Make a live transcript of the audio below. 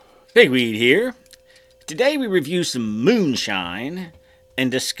Pigweed here. Today we review some moonshine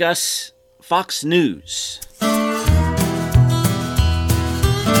and discuss Fox News.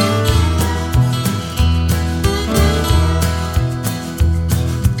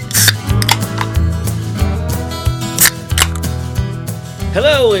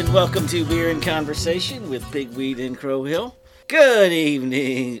 Hello and welcome to Beer and Conversation with Pigweed and Crowhill. Good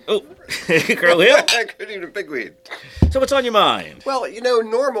evening. Oh, Crowhill. Good evening, Pigweed. So what's on your mind? Well,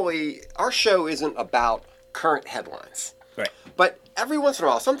 normally our show isn't about current headlines. Right. But every once in a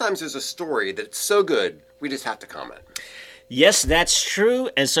while, sometimes there's a story that's so good, we just have to comment. Yes, that's true.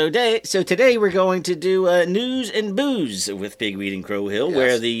 And so today we're going to do News and Booze with Pigweed and Crowhill, Yes.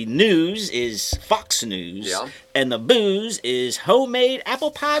 where the news is Fox News, Yeah. and the booze is homemade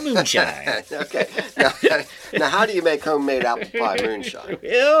apple pie moonshine. Okay. Now, how do you make homemade apple pie moonshine?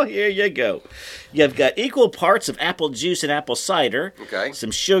 Well, here you go. You've got equal parts of apple juice and apple cider, Okay.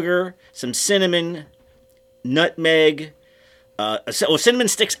 some sugar, some cinnamon, nutmeg, cinnamon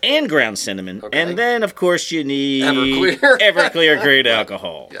sticks and ground cinnamon, Okay. and then, of course, you need Everclear. Everclear grade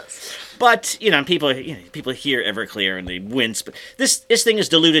alcohol. Yes. But people hear Everclear and they wince. But this thing is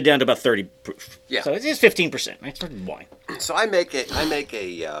diluted down to about 30 proof. Yeah. So it's 15%. That's wine. So I make a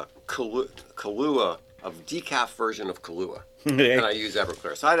Kahlua, of decaf version of Kahlua, and I use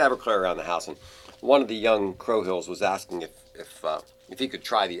Everclear. So I had Everclear around the house, and one of the young Crowhills was asking if he could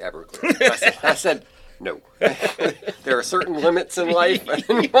try the Everclear. I said no. There are certain limits in life,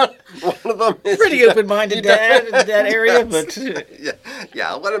 and one of them is Pretty open-minded dad in that area, but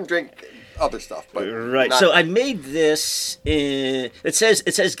yeah. Let him drink other stuff, but right. not- So I made this. It says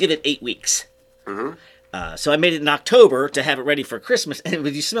give it 8 weeks. Mhm. So I made it in October to have it ready for Christmas. And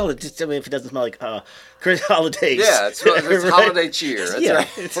when you smell it, just tell me if it doesn't smell like holidays. Yeah, it's Right? holiday cheer. That's yeah,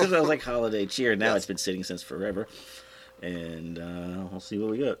 right. it smells like holiday cheer. Now Yes. It's been sitting since forever, and we'll see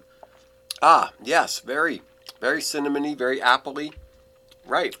what we got. Ah, yes, very, very cinnamony, very appley.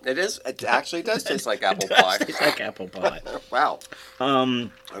 Right, it is. It actually does taste like apple pie. It's like apple pie. Wow.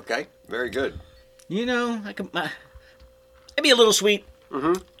 Okay, very good. I could maybe a little sweet.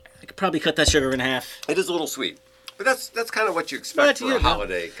 Mm-hmm. I could probably cut that sugar in half. It is a little sweet, but that's kind of what you expect for a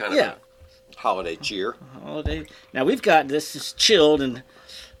holiday kind of yeah. holiday cheer. Holiday. Now we've got this is chilled and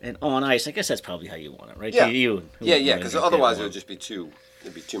on ice. I guess that's probably how you want it, right? Yeah. You Yeah, because otherwise it would just be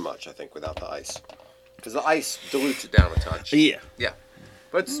it'd be too much, I think, without the ice. Because the ice dilutes it down a touch. Yeah. Yeah.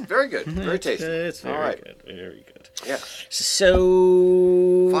 But it's very good, very tasty. It's very All right. good. Very good. Yeah.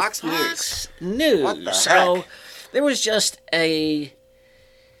 So Fox News. What the So heck? there was just a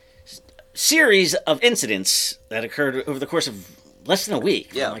series of incidents that occurred over the course of less than a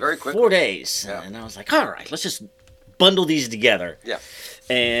week. Yeah, like very quickly. 4 days. Yeah. And I was like, all right, let's just bundle these together. Yeah.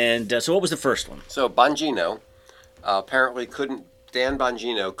 And so what was the first one? So Bongino apparently Dan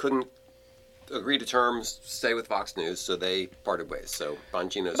Bongino couldn't agree to terms, stay with Fox News, so they parted ways. So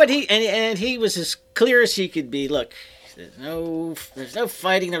Bongino's But he was as clear as he could be. Look, there's no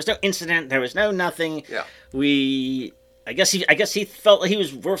fighting, there was no incident, there was no nothing. Yeah. I guess he felt like he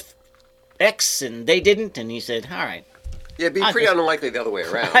was worth X and they didn't, and he said, all right. Yeah, it'd be pretty unlikely the other way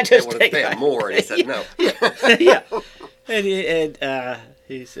around. I just they would take have paid that. more, and he said no. Yeah. And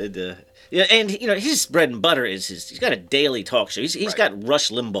he said, yeah, and his bread and butter is he's got a daily talk show. He's Right. got Rush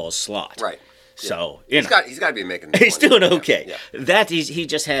Limbaugh's slot. Right. So He's got to be making. he's money. doing okay. Yeah. That he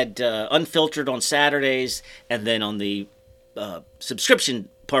just had Unfiltered on Saturdays, and then on the subscription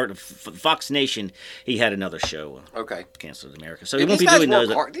part of Fox Nation, he had another show. Okay. Canceled America, so Yeah, he won't these be guys doing work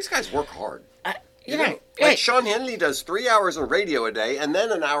those. hard. These guys work hard. Right. Like Sean Hannity does 3 hours of radio a day and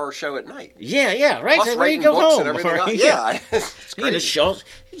then an hour show at night. Yeah, right. Plus So where writing you go books home. and everything else. Right? Yeah, it's You know,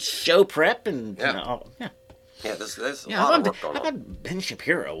 crazy. show prep and Yeah. yeah. Yeah, there's a Yeah, lot of work going how on. about Ben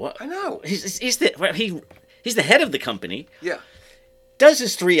Shapiro? What? I know. He's the head of the company. Yeah, Does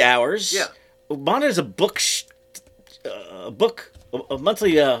his 3 hours. Yeah. Monitors a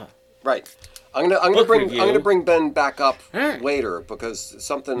monthly. right. I'm gonna Book bring review. I'm gonna bring Ben back up All right. later because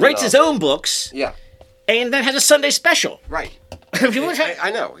something Writes his own books Yeah, and then has a Sunday special. right. I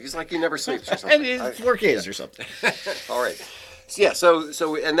I know. He's like he never sleeps or mean, something. his work is or something. All right. Yeah. So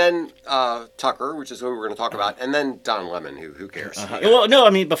and then Tucker, which is who we're going to talk about, and then Don Lemon. Who cares? Well, no, I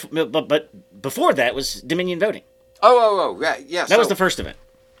mean, but before that was Dominion voting. Oh, yeah. That was the first event.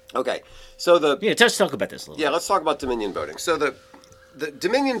 Okay. So Let's talk about this a little. Yeah, let's talk about Dominion voting. So the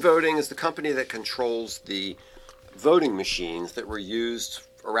Dominion voting is the company that controls the voting machines that were used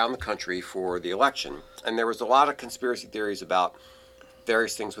around the country for the election. And there was a lot of conspiracy theories about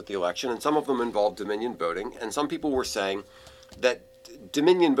various things with the election, and some of them involved Dominion voting. And some people were saying that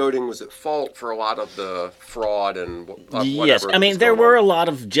Dominion voting was at fault for a lot of the fraud and whatever. Yes, I mean there were a lot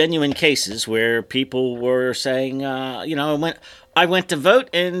of genuine cases where people were saying, I went to vote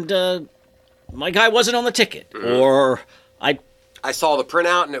and my guy wasn't on the ticket, or I saw the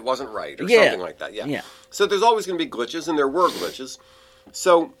printout and it wasn't right, or something like that. Yeah. So there's always going to be glitches, and there were glitches.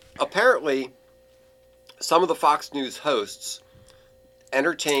 So apparently, some of the Fox News hosts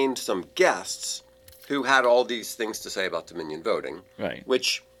entertained some guests who had all these things to say about Dominion voting. Right.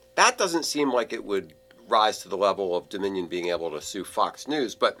 Which, that doesn't seem like it would rise to the level of Dominion being able to sue Fox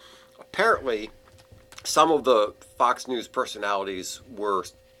News. But apparently, some of the Fox News personalities were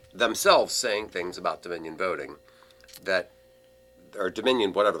themselves saying things about Dominion voting that, or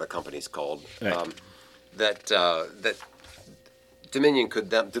Dominion, whatever the company's called, right. that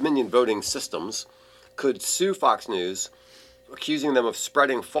Dominion voting systems could sue Fox News, accusing them of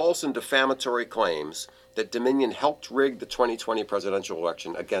spreading false and defamatory claims that Dominion helped rig the 2020 presidential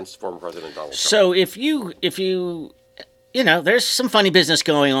election against former President Donald Trump. So if you there's some funny business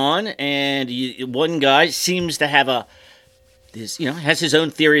going on, and one guy seems to have has his own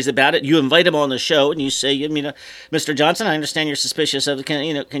theories about it. You invite him on the show, and you say, Mr. Johnson, I understand you're suspicious of it.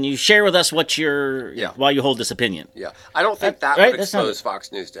 Can you share with us why you hold this opinion? Yeah, I don't think that right? would expose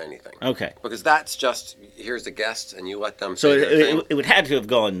Fox News to anything. Okay, because that's just here's the guests, and you let them. So say it would have to have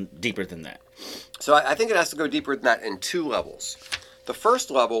gone deeper than that. So I think it has to go deeper than that in two levels. The first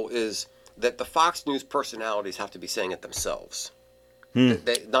level is that the Fox News personalities have to be saying it themselves,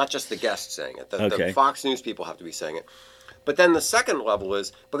 not just the guests saying it. The Fox News people have to be saying it. But then the second level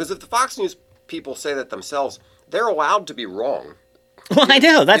is, because if the Fox News people say that themselves, they're allowed to be wrong. Well, I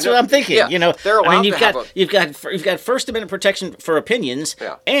know. That's what I'm thinking. Yeah, they're allowed you've got First Amendment protection for opinions,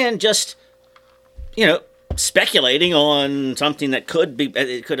 and just speculating on something that could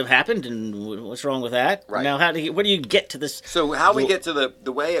have happened, and what's wrong with that? Right. Now, where do you get to this? So how we get to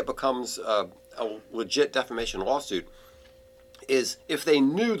the way it becomes a legit defamation lawsuit is if they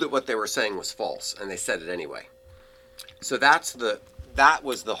knew that what they were saying was false and they said it anyway. So that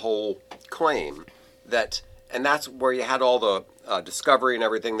was the whole claim, and that's where you had all the discovery and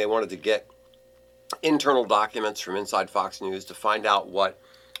everything. They wanted to get internal documents from inside Fox News to find out what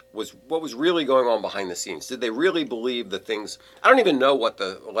was really going on behind the scenes. Did they really believe the things? I don't even know what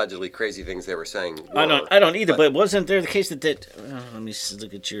the allegedly crazy things they were saying were. I don't either. But wasn't there the case that let me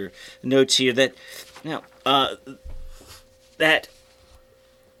look at your notes here that.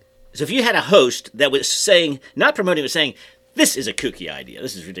 So if you had a host that was saying, not promoting, was saying, this is a kooky idea,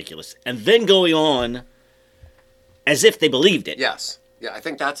 this is ridiculous, and then going on as if they believed it. Yes. Yeah, I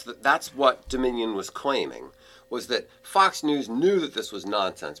think that's what Dominion was claiming, was that Fox News knew that this was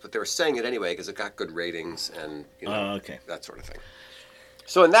nonsense, but they were saying it anyway because it got good ratings and that sort of thing.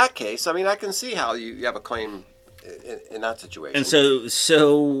 So in that case, I mean, I can see how you have a claim in that situation. And so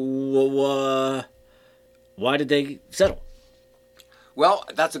why did they settle? Well,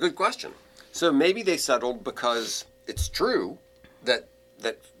 that's a good question. So maybe they settled because it's true that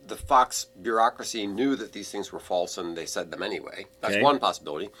the Fox bureaucracy knew that these things were false and they said them anyway. That's one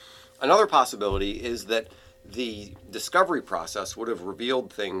possibility. Another possibility is that the discovery process would have revealed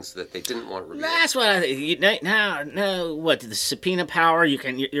things that they didn't want revealed. That's what I think. Now, what the subpoena power?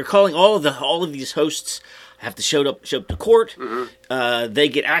 You're calling all of these hosts have to show up to court. Mm-hmm. They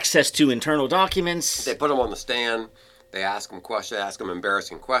get access to internal documents. They put them on the stand. They ask them questions. They ask them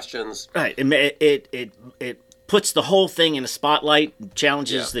embarrassing questions. Right. It puts the whole thing in a spotlight,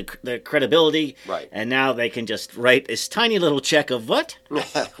 challenges the credibility. Right. And now they can just write this tiny little check of what?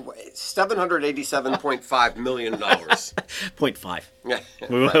 $787.5 million. 0.5. Yeah.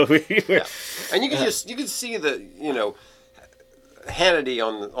 Right. Yeah. And you can see the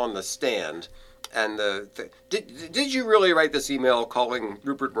Hannity on the stand. And did you really write this email calling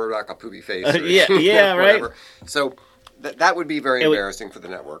Rupert Murdoch a poopy face? Yeah, right. So that would be very embarrassing for the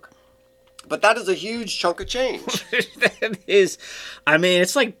network. But that is a huge chunk of change. That is, I mean,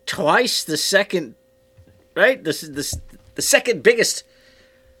 it's like twice the second, right? The second biggest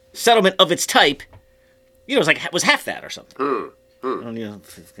settlement of its type. Was half that or something. I don't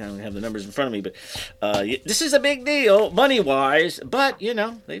have the numbers in front of me, but this is a big deal money-wise. But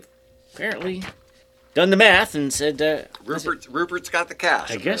they've apparently done the math and said Rupert's got the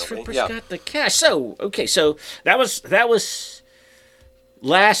cash. I guess Rupert's got the cash. So that was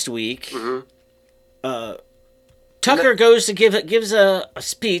last week. Mm-hmm. Tucker gives a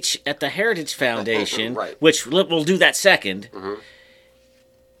speech at the Heritage Foundation, right. Which we'll do that second,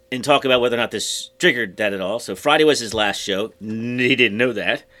 and talk about whether or not this triggered that at all. So Friday was his last show. He didn't know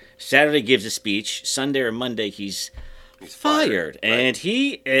that. Saturday gives a speech. Sunday or Monday he's fired. Right. And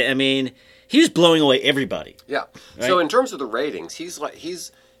he he was blowing away everybody. Yeah. Right? So in terms of the ratings, he's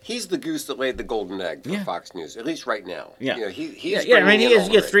the goose that laid the golden egg for Fox News, at least right now. Yeah. You know, he's he has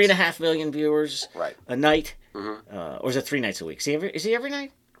 3.5 million viewers right. a night. Or is it 3 nights a week? Is he every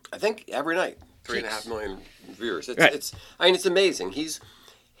night? I think every night. 3.5 million viewers. It's, right. it's amazing. He's,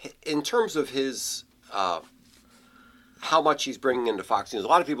 in terms of his, how much he's bringing into Fox News. A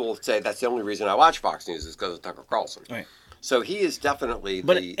lot of people will say that's the only reason I watch Fox News is because of Tucker Carlson. Right. So he is definitely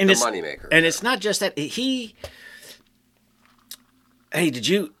the moneymaker. And it's not just that.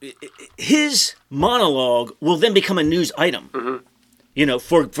 His monologue will then become a news item. You know,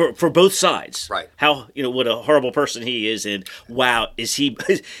 for both sides. Right. How, you know, what a horrible person he is, and wow, he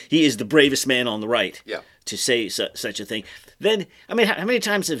is the bravest man on the right. Yeah. To say such a thing. Then, I mean, how many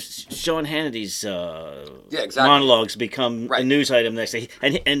times have Sean Hannity's monologues become a news item the next day?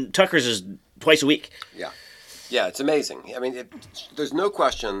 And Tucker's is twice a week. Yeah. Yeah, it's amazing. I mean, there's no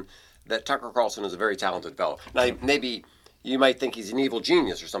question that Tucker Carlson is a very talented fellow. Now, maybe you might think he's an evil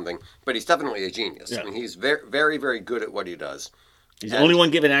genius or something, but he's definitely a genius. Yeah. I mean, he's very, very, very good at what he does. He's the only one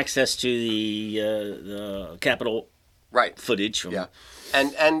given access to the Capitol footage. Yeah,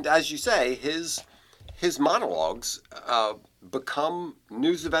 and as you say, his monologues become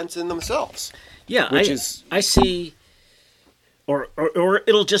news events in themselves. Yeah, I see, or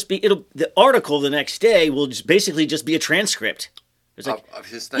it'll just be the article the next day will basically just be a transcript. It's like, of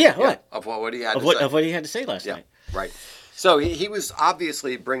his thing. Yeah, of what he had to say. Of what he had to say last night. Right. So he was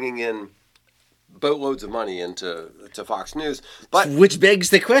obviously bringing in boatloads of money into Fox News, but which begs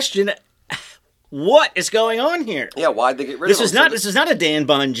the question: what is going on here? Yeah, why'd they get rid of him? This is not a Dan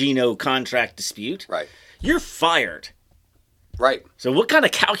Bongino contract dispute. Right. You're fired. Right. So what kind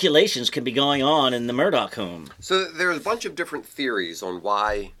of calculations can be going on in the Murdoch home? So there's a bunch of different theories on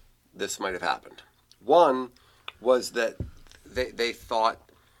why this might have happened. One was that they thought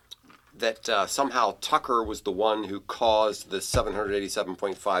that somehow Tucker was the one who caused the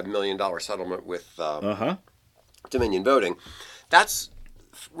 $787.5 million settlement with Dominion Voting. That's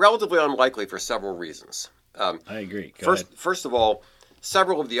relatively unlikely for several reasons. I agree. First of all,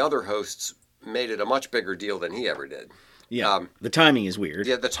 several of the other hosts made it a much bigger deal than he ever did. Yeah, the timing is weird.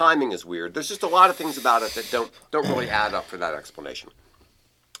 Yeah, the timing is weird. There's just a lot of things about it that don't really add up for that explanation.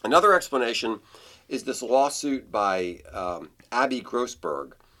 Another explanation is this lawsuit by Abby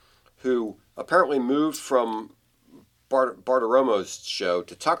Grossberg, who apparently moved from Bartiromo's show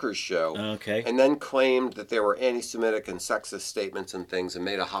to Tucker's show, and then claimed that there were anti-Semitic and sexist statements and things, and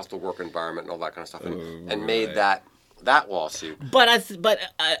made a hostile work environment and all that kind of stuff, and made that lawsuit. But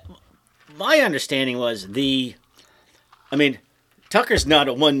my understanding was Tucker's not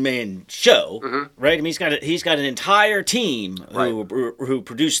a one-man show, right? I mean, he's got an entire team who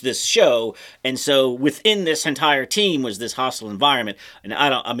produced this show, and so within this entire team was this hostile environment. And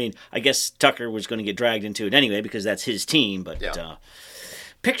I guess Tucker was going to get dragged into it anyway because that's his team. But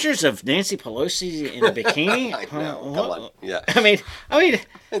pictures of Nancy Pelosi in a bikini. I know. Come on. Yeah. I mean,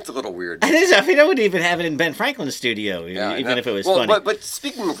 it's a little weird. It is. I mean, I wouldn't even have it in Ben Franklin's studio, even if it was funny. But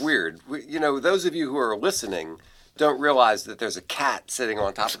speaking of weird, those of you who are listening don't realize that there's a cat sitting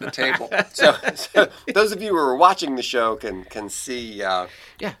on top of the table. so those of you who are watching the show can see. Yeah.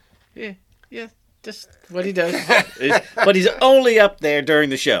 Just what he does. But he's only up there during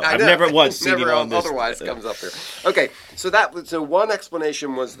the show. I've never once seen him on this. Otherwise comes up here. Okay, so one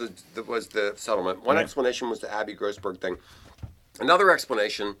explanation was the settlement. One explanation was the Abby Grossberg thing. Another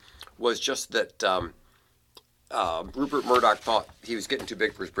explanation was just that Rupert Murdoch thought he was getting too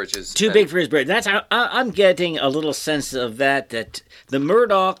big for his britches. Big for his britches. That's how I'm getting a little sense of that the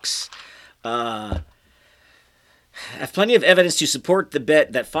Murdochs have plenty of evidence to support the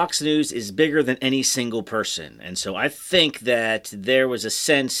bet that Fox News is bigger than any single person. And so I think that there was a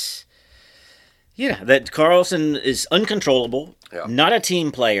sense, that Carlson is uncontrollable, not a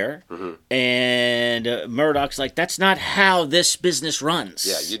team player, and Murdoch's like, that's not how this business runs.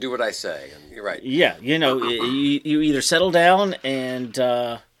 Yeah, you do what I say, and you're right. Yeah, you either settle down and,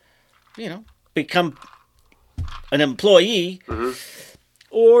 become an employee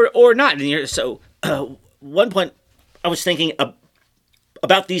or not. And one point, I was thinking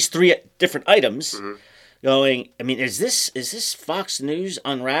about these three different items, going, I mean, is this Fox News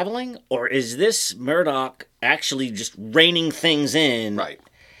unraveling, or is this Murdoch actually just reining things in? Right.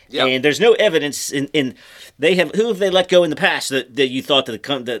 Yeah. And there's no evidence who have they let go in the past that you thought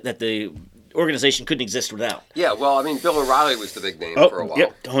that the organization couldn't exist without? Yeah, well, I mean, Bill O'Reilly was the big name for a while.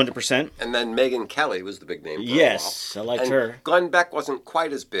 Yep, 100%. And then Megyn Kelly was the big name for a while. Yes, I liked her. Glenn Beck wasn't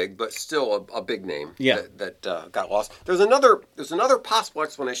quite as big, but still a big name that got lost. There's another possible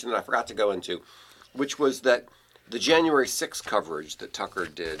explanation that I forgot to go into, which was that the January 6th coverage that Tucker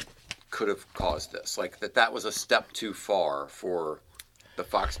did could have caused this. Like that was a step too far for the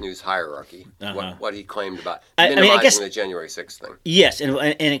Fox News hierarchy. What he claimed about minimizing the January 6th thing. Yes, and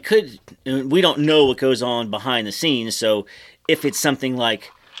it could. We don't know what goes on behind the scenes. So if it's something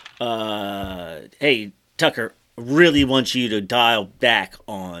like, "Hey, Tucker really wants you to dial back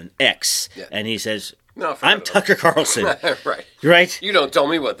on X," and he says, "No, I'm Tucker Carlson." Right. Right? You don't tell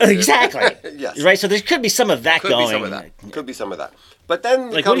me what to do. Exactly. Yes. Right, so there could be some of that going. Could be some of that. But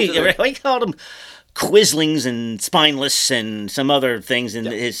then like, what do you called them? Quislings and spineless and some other things in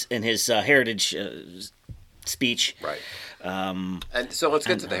his heritage speech. Right. And so let's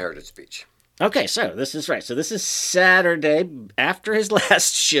get to the heritage speech. Okay, so this is right. So this is Saturday after his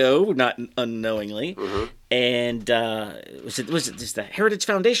last show, not unknowingly. Mm-hmm. And was it just the Heritage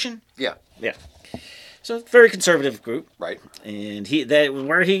Foundation? Yeah. Yeah. So very conservative group. Right. And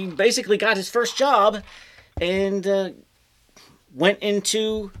where he basically got his first job and went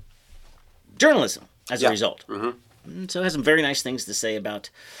into journalism as a result. Mm-hmm. And so has some very nice things to say about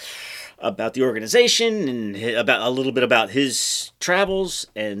the organization and about a little bit about his travels,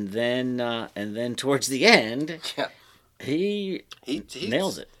 and then towards the end, he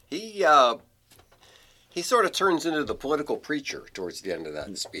nails it. He sort of turns into the political preacher towards the end of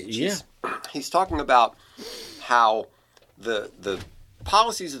that speech. Yeah. He's talking about how the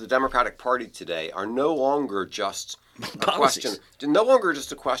policies of the Democratic Party today are no longer just a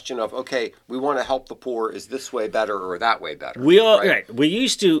question of, okay, we want to help the poor. Is this way better or that way better? We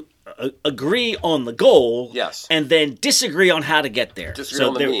used to agree on the goal, yes, and then disagree on how to get there. Disagree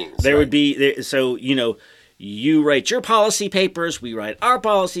on the means. There would be you write your policy papers, we write our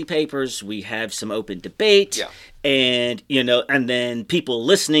policy papers, we have some open debate, and and then people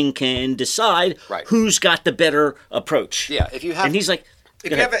listening can decide who's got the better approach. Yeah, if you have, and he's like,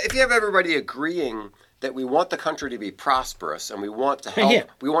 if you have everybody agreeing that we want the country to be prosperous and we want to help,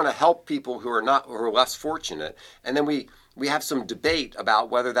 we want to help people who are less fortunate, and then we have some debate about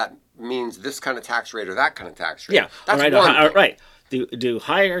whether that means this kind of tax rate or that kind of tax rate. Yeah, that's one thing. Do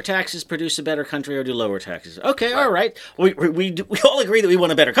higher taxes produce a better country, or do lower taxes? Okay, all right. We all agree that we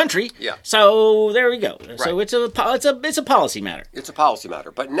want a better country. Yeah. So there we go. Right. So it's a policy matter. It's a policy matter.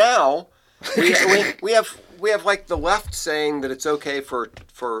 But now we have like the left saying that it's okay for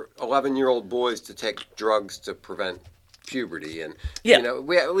 11-year-old boys to take drugs to prevent puberty, and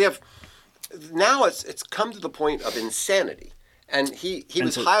we have now it's come to the point of insanity. And he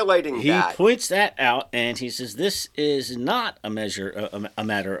was highlighting that. He points that out, and he says this is not a matter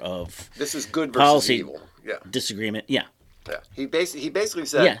of this is good versus policy evil. Yeah. Disagreement. Yeah. Yeah. He basically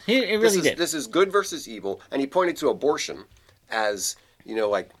said. Yeah. He really did. This is good versus evil, and he pointed to abortion as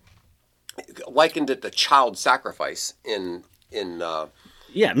likened it to child sacrifice in. Right.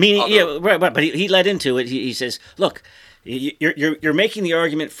 But he led into it. He says, look, you're making the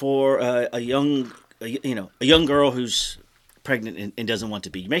argument for a young girl who's pregnant and doesn't want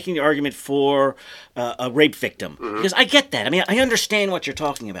to be. You're making the argument for a rape victim. Mm-hmm. Because I get that. I mean, I understand what you're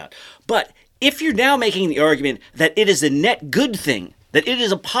talking about. But if you're now making the argument that it is a net good thing, that it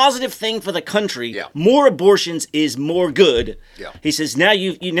is a positive thing for the country, more abortions is more good. Yeah. He says now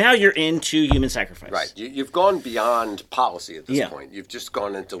you're into human sacrifice. Right. You've gone beyond policy at this point. You've just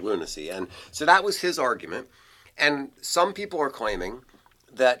gone into lunacy. And so that was his argument. And some people are claiming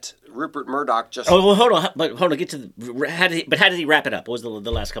that Rupert Murdoch just... Oh, well, hold on. Get to how did he wrap it up? What was the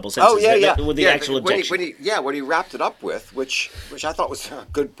last couple sentences? Oh, yeah. With the actual objection. What he wrapped it up with, which I thought was a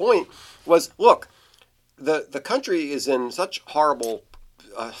good point, was, look, the country is in such a horrible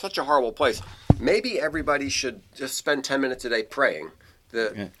place. Maybe everybody should just spend 10 minutes a day praying.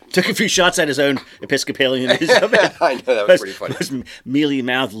 Took a few shots at his own Episcopalianism. I know, that was pretty funny. Was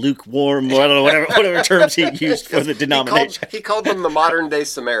mealy-mouthed, lukewarm, whatever terms he used for the denomination. He called them the modern-day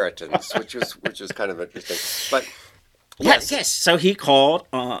Samaritans, which was kind of interesting. But yes. So he called,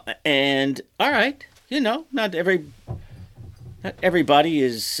 and all right, not everybody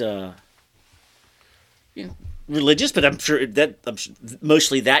is religious, but I'm sure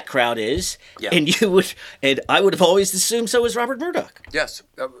mostly that crowd is. Yeah. And I would have always assumed so was Robert Murdoch. Yes.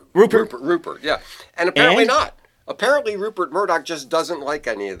 Rupert, yeah. And apparently not. Apparently Rupert Murdoch just doesn't like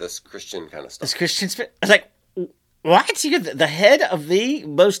any of this Christian kind of stuff. This Christian spirit. I was like, what? You're the head of the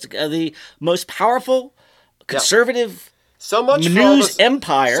most powerful conservative news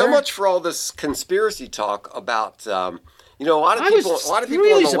empire. So much for all this conspiracy talk about a lot of people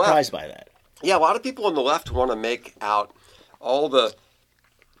really on the surprised left, by that. Yeah, a lot of people on the left want to make out all the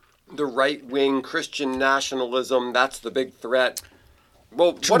right-wing Christian nationalism. That's the big threat.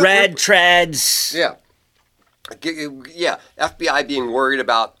 Well, trads. Yeah. FBI being worried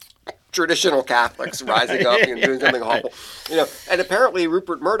about traditional Catholics rising up and doing something awful. And apparently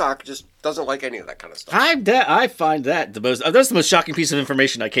Rupert Murdoch just doesn't like any of that kind of stuff. I find that that's the most shocking piece of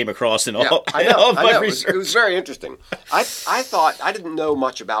information I came across in all, I know. all of my research. It was very interesting. I thought, I didn't know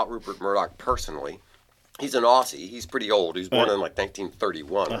much about Rupert Murdoch personally. He's an Aussie. He's pretty old. He was born in like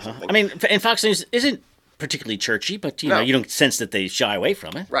 1931 or something. I mean, and Fox News isn't particularly churchy, but you know, you don't sense that they shy away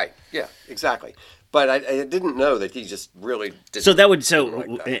from it. Right. Yeah, exactly. But I didn't know that he just really didn't. So that would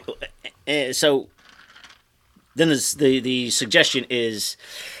like that. So then the suggestion is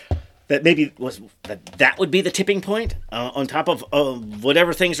that maybe that would be the tipping point on top of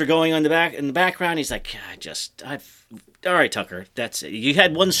whatever things are going on in the background. He's like, all right, Tucker, that's it. You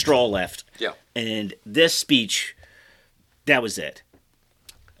had one straw left. Yeah. And this speech, that was it.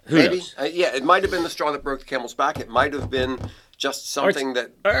 Who Maybe. knows? Yeah, it might have been the straw that broke the camel's back. It might have been just something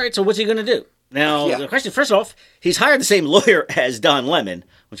that. All right, so what's he going to do? Now, Yeah. the question, first off, he's hired the same lawyer as Don Lemon,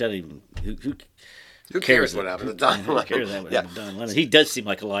 which I don't even. Who cares what happened to Don Lemon? Who cares what happened to Don Lemon? He does seem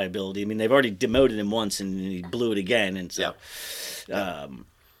like a liability. I mean, they've already demoted him once, and he blew it again, and so. Yeah.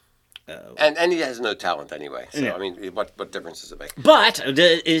 And he has no talent anyway. So Yeah. I mean, what difference does it make? But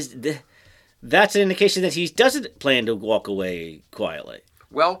that's an indication that he doesn't plan to walk away quietly.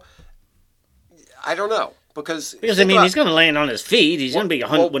 Well, I don't know because I mean, he's going to land on his feet. He's going to be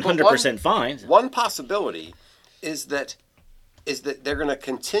 100% fine. One possibility is that they're going to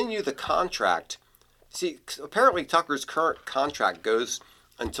continue the contract. See, apparently Tucker's current contract goes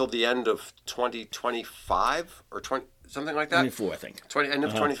until the end of 2025 or something like that. 24, I think. End of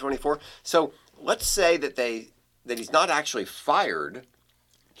 2024. So let's say that he's not actually fired.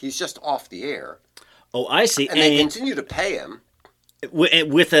 He's just off the air. Oh, I see. And they continue to pay him.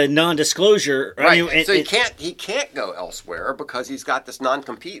 With a non-disclosure, Right? I mean, so he can't go elsewhere because he's got this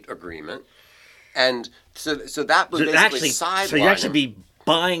non-compete agreement, and so that would basically sideline so you actually be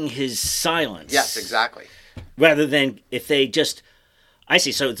buying his silence. Yes, exactly. Rather than if they just, I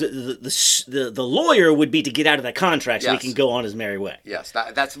see. So the lawyer would be to get out of that contract so he can go on his merry way. Yes,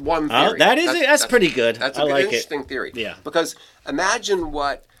 that's one theory. That's pretty good. That's I like interesting theory. Yeah, because imagine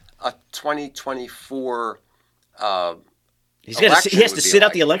what a 2024. He has to sit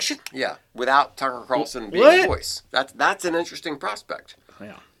out the election? Yeah, without Tucker Carlson being a voice. That's an interesting prospect.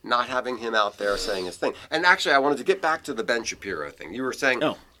 Yeah. Not having him out there saying his thing. And actually, I wanted to get back to the Ben Shapiro thing. You were saying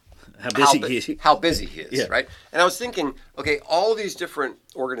how busy he is, right? And I was thinking, okay, all of these different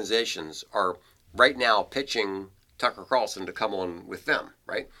organizations are right now pitching Tucker Carlson to come on with them,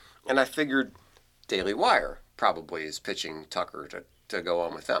 right? And I figured Daily Wire probably is pitching Tucker to go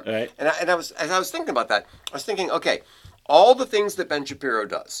on with them. Right. And as I was thinking about that, I was thinking, okay, all the things that Ben Shapiro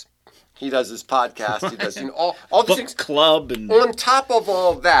does. He does his podcast. He does all the book things. Club and on top of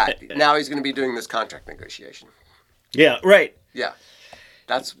all that, now he's going to be doing this contract negotiation. Yeah, right. Yeah,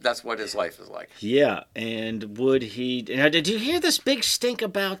 that's what his life is like. Yeah, and would he? Now, did you hear this big stink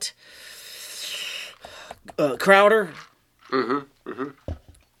about Crowder?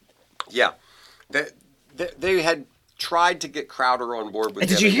 Yeah, they had tried to get Crowder on board with. And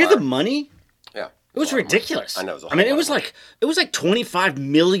did you hear the money? Yeah. It was ridiculous. I know. It was like $25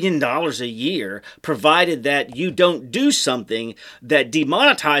 million a year, provided that you don't do something that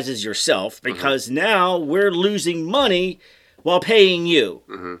demonetizes yourself, because now we're losing money while paying you.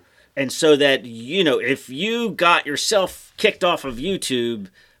 Mm-hmm. And so that, if you got yourself kicked off of YouTube,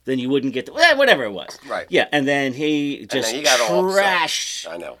 then you wouldn't get whatever it was. Right. Yeah, and then he just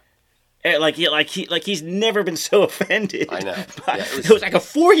trashed. I know. Like he's never been so offended. I know. Yeah, it was like a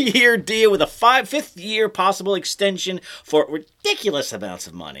 4-year deal with a 5th-year possible extension for ridiculous amounts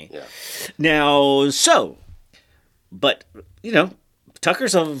of money. Yeah. Now, but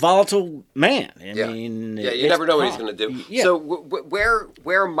Tucker's a volatile man. I mean, you never know what he's going to do. Yeah. So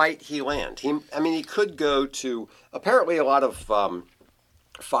where might he land? He could go to. Apparently, a lot of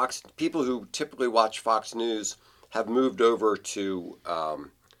Fox people who typically watch Fox News have moved over to.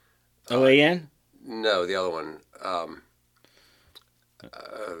 OAN? No, the other one.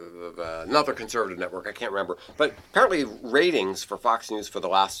 Another conservative network. I can't remember. But apparently ratings for Fox News for the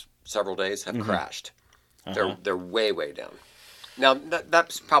last several days have crashed. They're way, way down. Now,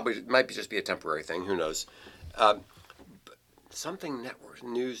 that's probably might just be a temporary thing. Who knows? Something network,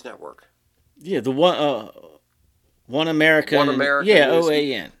 news network. Yeah, the One America. One America. Yeah, News.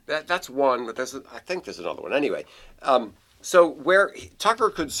 OAN. That's one, but I think there's another one. Anyway, so where Tucker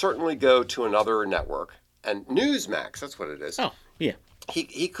could certainly go to another network, and Newsmax, that's what it is. Oh, yeah.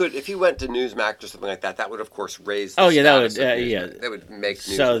 He could, if he went to Newsmax or something like that, that would of course raise the that would Newsmax. They would make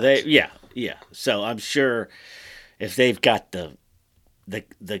Newsmax. So So I'm sure if they've got the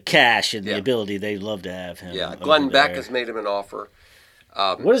cash and the ability, they'd love to have him. Yeah, Glenn Beck has made him an offer.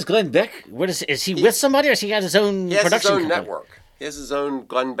 What is Glenn Beck? Is he with somebody, or has he got his own He has production his own company? network. He has his own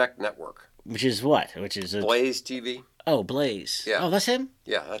Glenn Beck network. Which is what? Which is Blaze TV. Oh, Blaze. Yeah. Oh, that's him?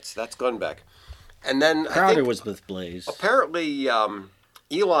 Yeah, that's Glenn Beck. And then Crowder I think was with Blaze. apparently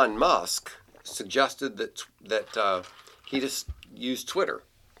Elon Musk suggested that he just used Twitter,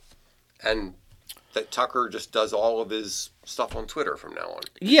 and that Tucker just does all of his stuff on Twitter from now on.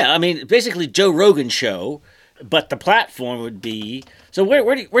 Yeah, I mean, basically Joe Rogan show, but the platform would be. So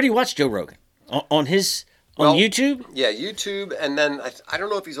where do you watch Joe Rogan? On YouTube? Yeah, YouTube, and then I don't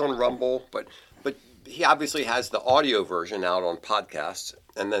know if he's on Rumble, but he obviously has the audio version out on podcasts,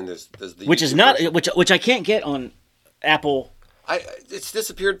 and then there's the which YouTube is not version. which I can't get on Apple. It's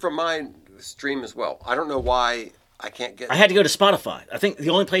disappeared from my stream as well. I don't know why I can't get. I had to go to Spotify. I think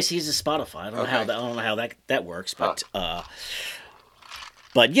the only place he uses is Spotify. I don't Okay. know how that works, but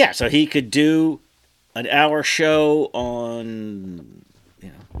yeah. So he could do an hour show on,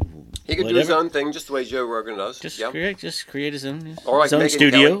 He could do his own thing, just the way Joe Rogan does. Just create his own, Or like his own Megyn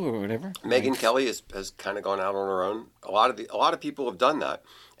studio Kelly. or whatever. Megyn Kelly has kind of gone out on her own. A lot of people have done that,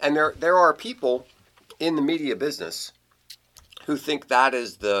 and there are people in the media business who think that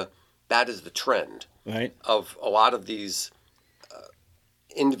is the trend, Right. of a lot of these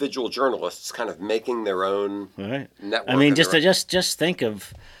individual journalists kind of making their own Right. network. I mean, of their own. just think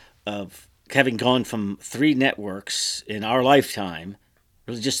of having gone from 3 networks in our lifetime,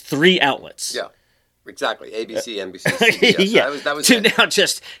 really just 3 outlets. Yeah, exactly. ABC, NBC, CBS. Yeah. That was to it. now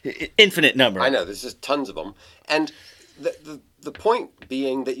just infinite number. I know, there's just tons of them. And the point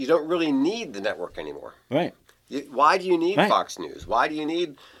being that you don't really need the network anymore. Right. Why do you need Right. Fox News? Why do you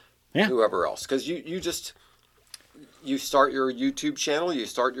need whoever else? Because you start your YouTube channel, you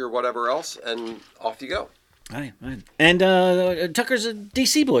start your whatever else, and off you go. Right. And Tucker's a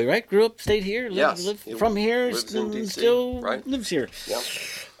DC boy, right? Grew up, stayed here, Yes. lived He from here, lives in DC, still right. lives here. Yeah.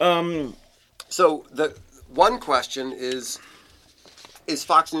 So the one question is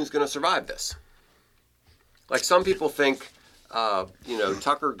Fox News going to survive this? Like, some people think,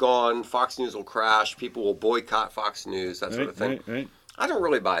 Tucker gone, Fox News will crash, people will boycott Fox News, that sort of thing. Right. I don't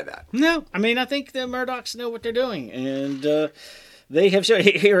really buy that. No, I mean, I think the Murdochs know what they're doing, and they have shown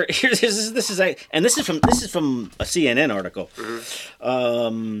here. This is from a CNN article.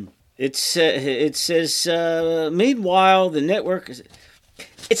 Mm-hmm. It says meanwhile the network is.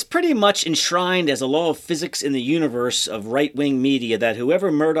 It's pretty much enshrined as a law of physics in the universe of right-wing media that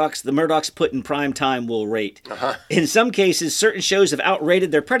whoever the Murdochs put in prime time will rate. Uh-huh. In some cases, certain shows have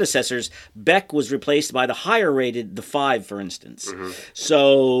outrated their predecessors. Beck was replaced by the higher-rated The Five, for instance. Mm-hmm.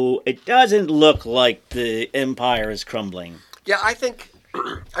 So it doesn't look like the empire is crumbling. Yeah, I think,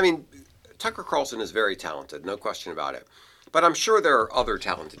 Tucker Carlson is very talented, no question about it. But I'm sure there are other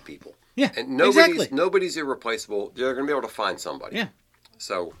talented people. Yeah, and exactly. nobody's irreplaceable. They're going to be able to find somebody. Yeah.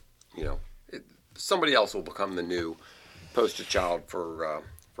 So, somebody else will become the new poster child for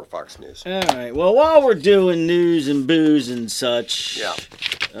Fox News. All right. Well, while we're doing news and booze and such, Yeah.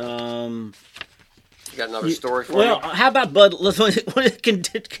 You got another story for well, me? how about Bud? Let's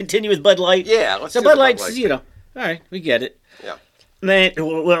continue with Bud Light. Yeah, let's So do Bud the Bud Light's, Light. all right, we get it. Yeah. Man,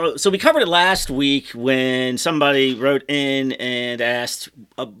 well, so we covered it last week when somebody wrote in and asked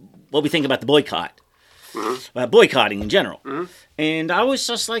what we think about the boycott. Mm-hmm. Boycotting in general. Mm-hmm. And I was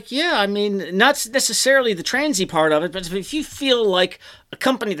just like, yeah, I mean, not necessarily the transy part of it, but if you feel like a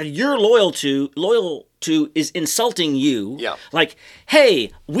company that you're loyal to is insulting you, Yeah. like,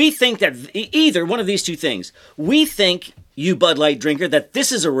 hey, we think that either one of these two things, we think, you Bud Light drinker, that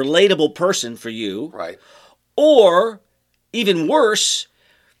this is a relatable person for you, Right. or even worse,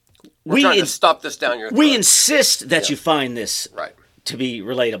 We're trying to stuff this down your throat. we insist that you find this Right. to be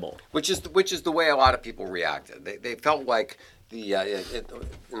relatable. Which is the way a lot of people reacted. They felt like in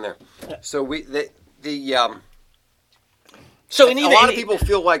there. So So a lot of people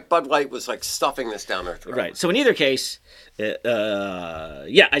feel like Bud Light was like stuffing this down their throat. Right. So in either case,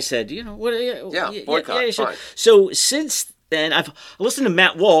 I said, what? Boycott. Yeah, fine. so since then, I've listened to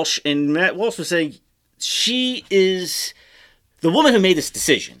Matt Walsh, and Matt Walsh was saying she is the woman who made this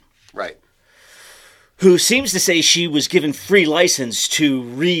decision, Right. who seems to say she was given free license to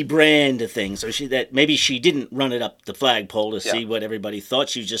rebrand things, or maybe she didn't run it up the flagpole to see what everybody thought.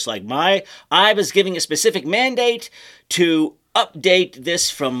 She was just like, I was giving a specific mandate to update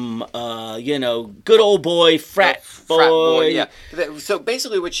this from, good old boy, frat boy. Yeah. So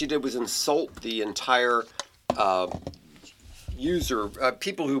basically what she did was insult the entire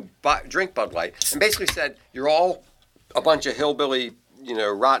people who drink Bud Light, and basically said, you're all a bunch of hillbilly,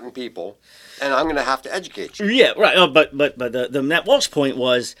 rotten people, and I'm going to have to educate you. Yeah, right. But the Matt Walsh point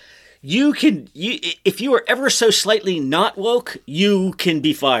was, if you are ever so slightly not woke, you can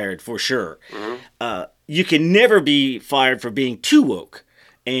be fired for sure. You can never be fired for being too woke.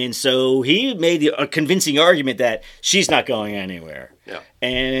 And so he made a convincing argument that she's not going anywhere. Yeah.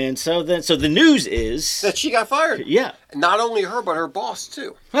 And so the news is that she got fired. Yeah. Not only her, but her boss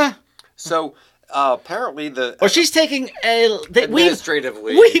too. Huh. So apparently or she's taking administrative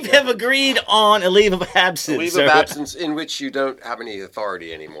leave. We have agreed on a leave of absence. A leave of absence in which you don't have any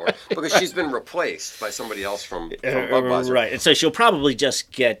authority anymore because she's been replaced by somebody else from Budweiser. Right. And so she'll probably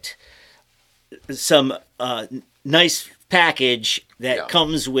just get some nice package that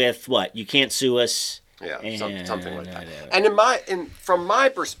comes with what? You can't sue us. Yeah, something like that. And from my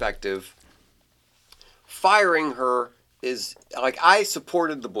perspective, firing her is like, I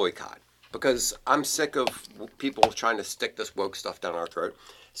supported the boycott because I'm sick of people trying to stick this woke stuff down our throat.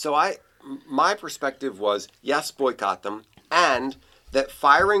 So my perspective was, yes, boycott them, and that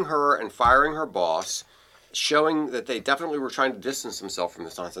firing her and firing her boss, showing that they definitely were trying to distance themselves from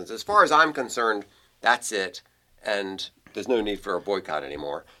this nonsense. As far as I'm concerned, that's it, and there's no need for a boycott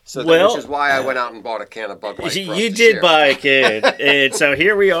anymore. So which is why I went out and bought a can of Bud Light. You did buy a can, and so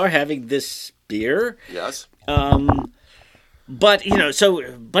here we are having this beer. Yes. But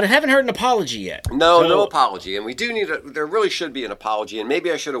I haven't heard an apology yet. No apology, and we do need there really should be an apology, and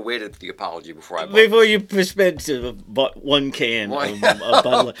maybe I should have waited for the apology before I bought one can of Bud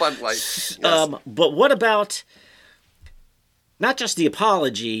Light. Bud Light. Yes. But what about not just the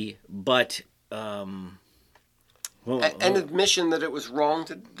apology, but an admission that it was wrong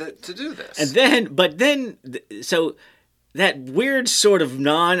to do this. And so that weird sort of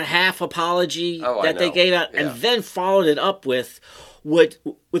non-half apology that they gave out, and then followed it up with what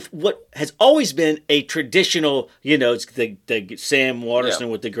has always been a traditional, it's the Sam Waterston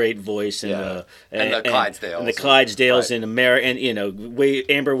with the great voice and the Clydesdales and the Clydesdales and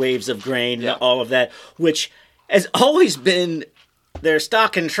and Amber Waves of Grain and all of that, which has always been their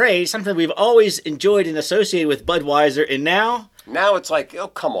stock and trade, something we've always enjoyed and associated with Budweiser, and now it's like, oh,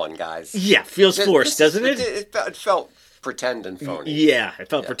 come on, guys. Yeah, feels forced, doesn't it? It felt pretend and phony. Yeah, it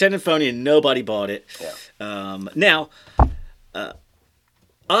felt pretend and phony, and nobody bought it. Yeah. Now,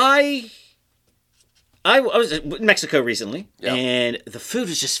 I was in Mexico recently, and the food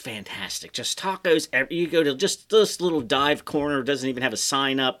is just fantastic. Just tacos. You go to just this little dive corner, doesn't even have a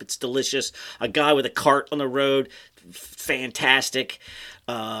sign up. It's delicious. A guy with a cart on the road, fantastic.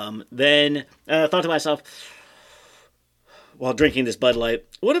 Then I thought to myself, while drinking this Bud Light,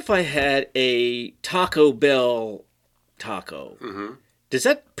 what if I had a Taco Bell taco? Mm-hmm. Does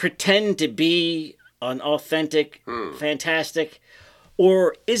that pretend to be an authentic, fantastic,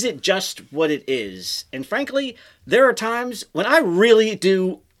 or is it just what it is? And frankly, there are times when I really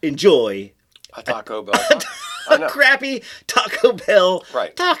do enjoy a Taco Bell a crappy Taco Bell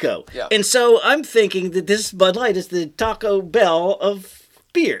taco. Yeah. And so I'm thinking that this Bud Light is the Taco Bell of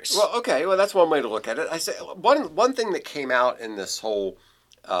beers. Well, okay. Well, that's one way to look at it. I say one thing that came out in this whole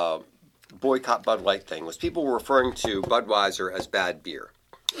boycott Bud Light thing was people were referring to Budweiser as bad beer.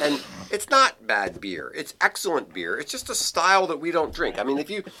 And it's not bad beer. It's excellent beer. It's just a style that we don't drink. I mean, if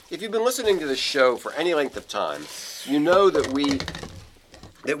you've been listening to this show for any length of time, you know that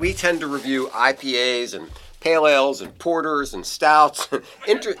we tend to review IPAs and pale ales and porters and stouts,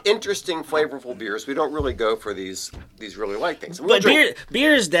 interesting, flavorful beers. We don't really go for these really light things. But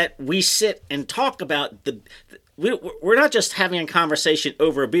beers that we sit and talk about, we're not just having a conversation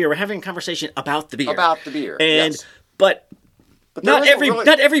over a beer. We're having a conversation about the beer. About the beer, and yes. But not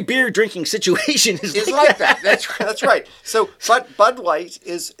every beer drinking situation is like that. That's right. So, but Bud Light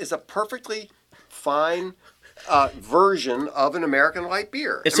is a perfectly fine version of an American light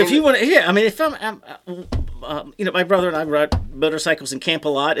beer. So if you want to, if I'm, my brother and I ride motorcycles and camp a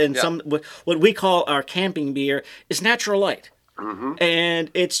lot, and what we call our camping beer is natural light,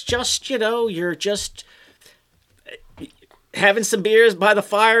 and it's just you're just having some beers by the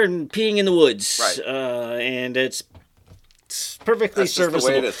fire and peeing in the woods, right? And it's perfectly serviceable.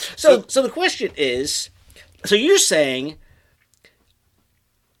 The way it is. So the question is, so you're saying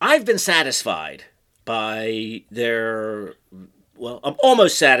I've been satisfied by I'm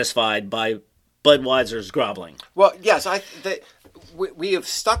almost satisfied by Budweiser's groveling. Well, yes, we have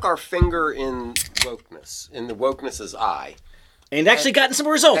stuck our finger in the wokeness's eye. And actually gotten some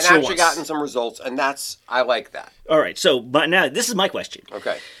results for once. And I like that. All right, so but now this is my question.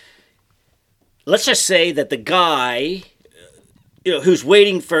 Okay. Let's just say that the guy who's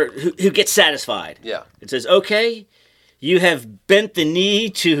waiting who gets satisfied. Yeah. It says, okay, you have bent the knee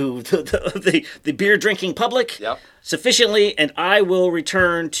to the beer drinking public sufficiently, and I will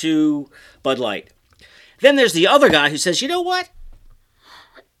return to Bud Light. Then there's the other guy who says, you know what?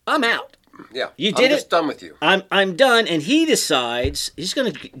 I'm out. Yeah. You did I'm just done with you. I'm done, and he decides he's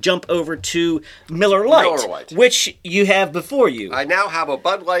going to jump over to Miller Lite, which you have before you. I now have a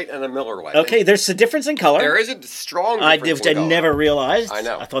Bud Light and a Miller Lite. Okay, there's a difference in color. There is a strong difference in color. I never realized. I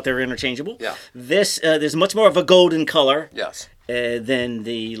know. I thought they were interchangeable. Yeah. This there's much more of a golden color. Yes. Than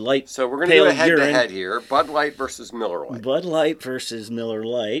the light. So we're going to do a head-to-head here: Bud Light versus Miller Lite. Bud Light versus Miller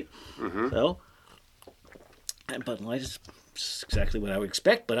Lite. Mm-hmm. So, and Bud Light is exactly what I would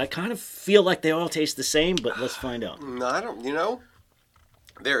expect, but I kind of feel like they all taste the same, but let's find out. No, I don't,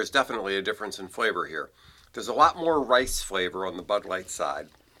 there is definitely a difference in flavor here. There's a lot more rice flavor on the Bud Light side.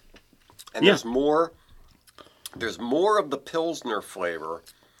 And there's more of the Pilsner flavor.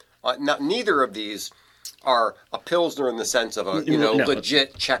 Neither of these are a Pilsner in the sense of a,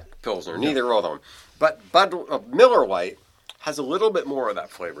 legit Czech Pilsner. Neither of them. But Miller Lite has a little bit more of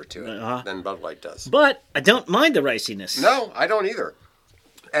that flavor to it than Bud Light does. But I don't mind the riciness. No, I don't either.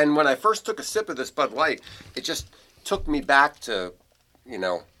 And when I first took a sip of this Bud Light, it just took me back to,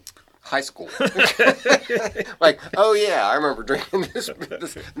 high school. Like, oh yeah, I remember drinking this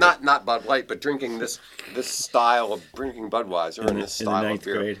not Bud Light, but drinking this style of drinking Budweiser and this style of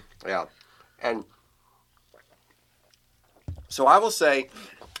beer. Grade. Yeah. And so I will say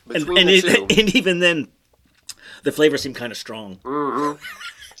between the two. And even then, the flavors seem kind of strong.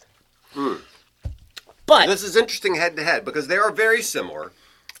 Mm-hmm. Mm. But this is interesting head-to-head because they are very similar.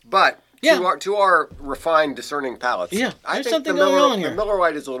 But to our refined, discerning palates, I think something going on here. The Miller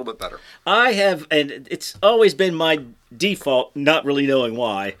Lite is a little bit better. I have, and it's always been my default, not really knowing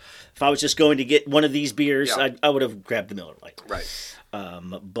why. If I was just going to get one of these beers, I would have grabbed the Miller Lite. Right.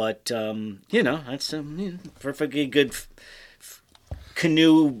 But that's perfectly good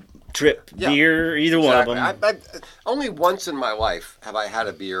canoe trip beer, either one of them. Only once in my life have I had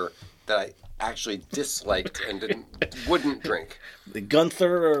a beer that I actually disliked and wouldn't drink. The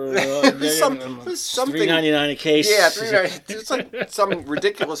Gunther or something $3.99 a case. Yeah, $3.99. It's like some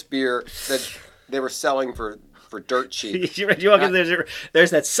ridiculous beer that they were selling for dirt cheap. You walk in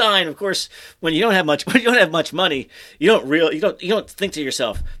there's that sign. Of course, when you don't have much money, you don't think to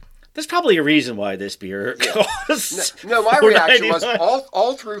yourself, there's probably a reason why this beer costs. No, my reaction was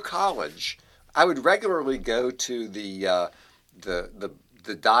all through college, I would regularly go to the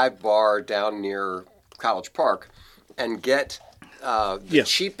dive bar down near College Park and get the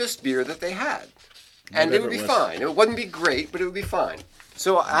cheapest beer that they had. And it would be fine. It wouldn't be great, but it would be fine.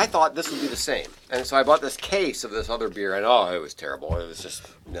 So I thought this would be the same. And so I bought this case of this other beer, and it was terrible. It was just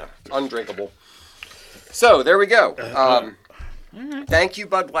undrinkable. So there we go. Thank you,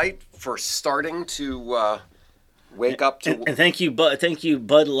 Bud Light, for starting to wake up to. And thank you,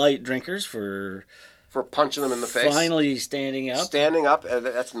 Bud Light drinkers, for punching them in the face. Finally standing up. Standing up,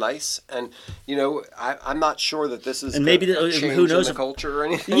 that's nice. And I'm not sure that this is and maybe a change who knows in the culture or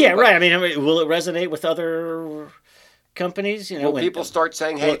anything. Yeah, right. I mean, will it resonate with other companies? Will people start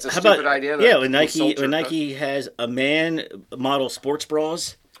saying, "Hey, it's a stupid idea"? When Nike has a man model sports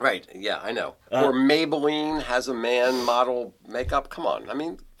bras. Right. Yeah, I know. Or Maybelline has a man model makeup. Come on. I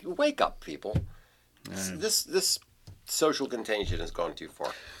mean, wake up, people. This social contagion has gone too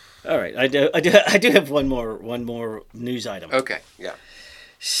far. All right. I do have one more news item. Okay. Yeah.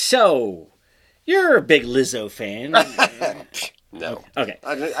 So, you're a big Lizzo fan. No. Okay.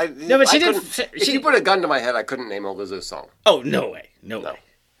 No, but if you put a gun to my head, I couldn't name a Lizzo song. Oh, no way. No way.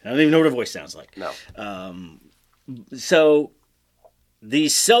 I don't even know what her voice sounds like. No. So, the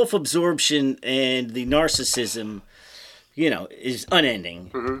self-absorption and the narcissism, is unending.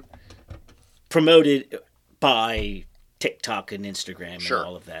 Mm-hmm. Promoted by TikTok and Instagram and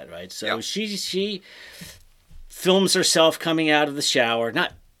all of that, right? So she films herself coming out of the shower,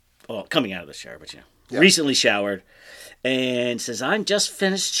 coming out of the shower, but recently showered, and says, "I'm just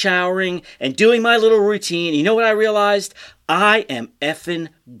finished showering and doing my little routine. You know what I realized? I am effing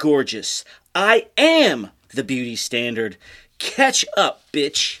gorgeous. I am the beauty standard. Catch up,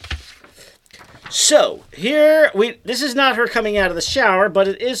 bitch." So, this is not her coming out of the shower, but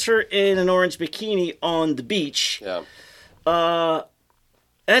it is her in an orange bikini on the beach. Yeah.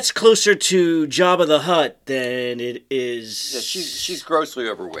 That's closer to Jabba the Hutt than it is... Yeah, she's grossly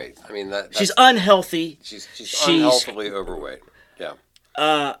overweight. I mean, she's unhealthy. She's unhealthily overweight. Yeah.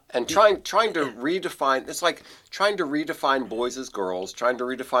 And trying to redefine... It's like trying to redefine boys as girls, trying to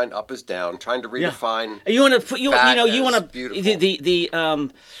redefine up as down, trying to redefine... Yeah. You want to put... You want to... Beautiful.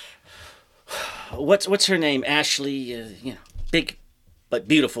 What's her name? Ashley, big but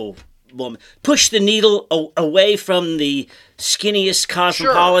beautiful woman. Push the needle away from the skinniest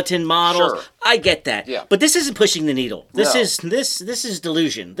cosmopolitan models. Sure. I get that. Yeah. But this isn't pushing the needle. This is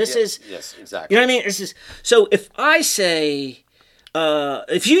delusion. This is Yes, exactly. You know what I mean? So if I say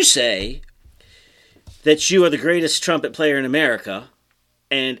if you say that you are the greatest trumpet player in America,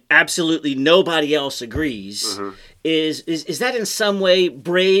 and absolutely nobody else agrees, is that in some way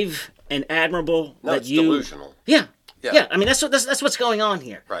brave and admirable? No, it's delusional. Yeah. I mean, that's what's going on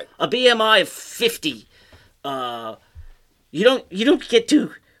here. Right. A BMI of 50. You don't get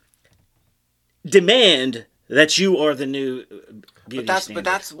to demand that you are the new beauty standard. But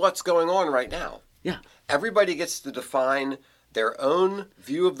that's what's going on right now. Yeah. Everybody gets to define their own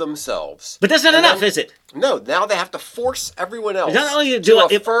view of themselves. But that's not enough, is it? No, now they have to force everyone else not only to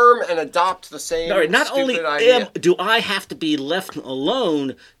affirm and adopt the same not only idea. do I have to be left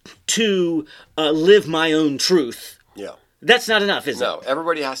alone to live my own truth. Yeah. That's not enough, is it? No,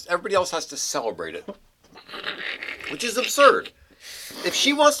 everybody else has to celebrate it. Which is absurd. If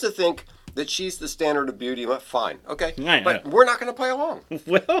she wants to think that she's the standard of beauty, fine. Okay. But we're not going to play along.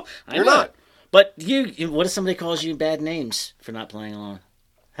 Well, You're not. But what if somebody calls you bad names for not playing along?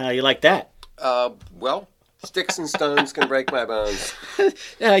 How you like that? Well, sticks and stones can break my bones.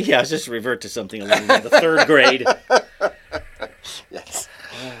 Yeah, I'll just revert to something along the third grade. Yes.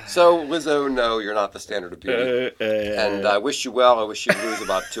 So, Lizzo, no, you're not the standard of beauty. And I wish you well. I wish you'd lose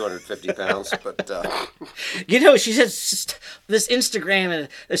about 250 pounds. But she says this Instagram, and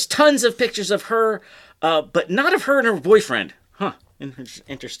there's tons of pictures of her, but not of her and her boyfriend. Huh.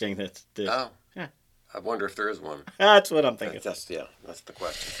 Interesting. Yeah. I wonder if there is one. That's what I'm thinking. That's the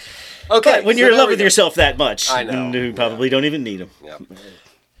question. Okay. But when you're in love with yourself that much, I know. You probably don't even need them. Yeah.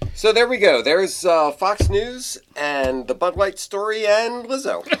 So there we go. There's Fox News and the Bud Light story and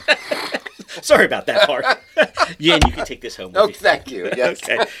Lizzo. Sorry about that part. Yeah, and you can take this home with you. Thank you. Yes.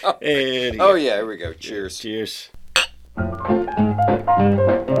 Okay. Oh, yeah, here we go. Cheers. Cheers.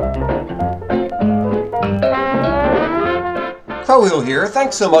 Crowhill here.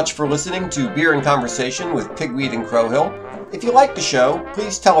 Thanks so much for listening to Beer and Conversation with Pigweed and Crowhill. If you like the show,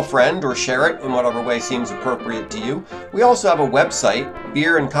 please tell a friend or share it in whatever way seems appropriate to you. We also have a website,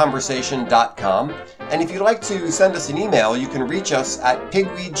 beerandconversation.com. And if you'd like to send us an email, you can reach us at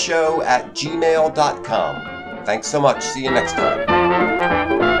pigweedshow@gmail.com. Thanks so much. See you next time.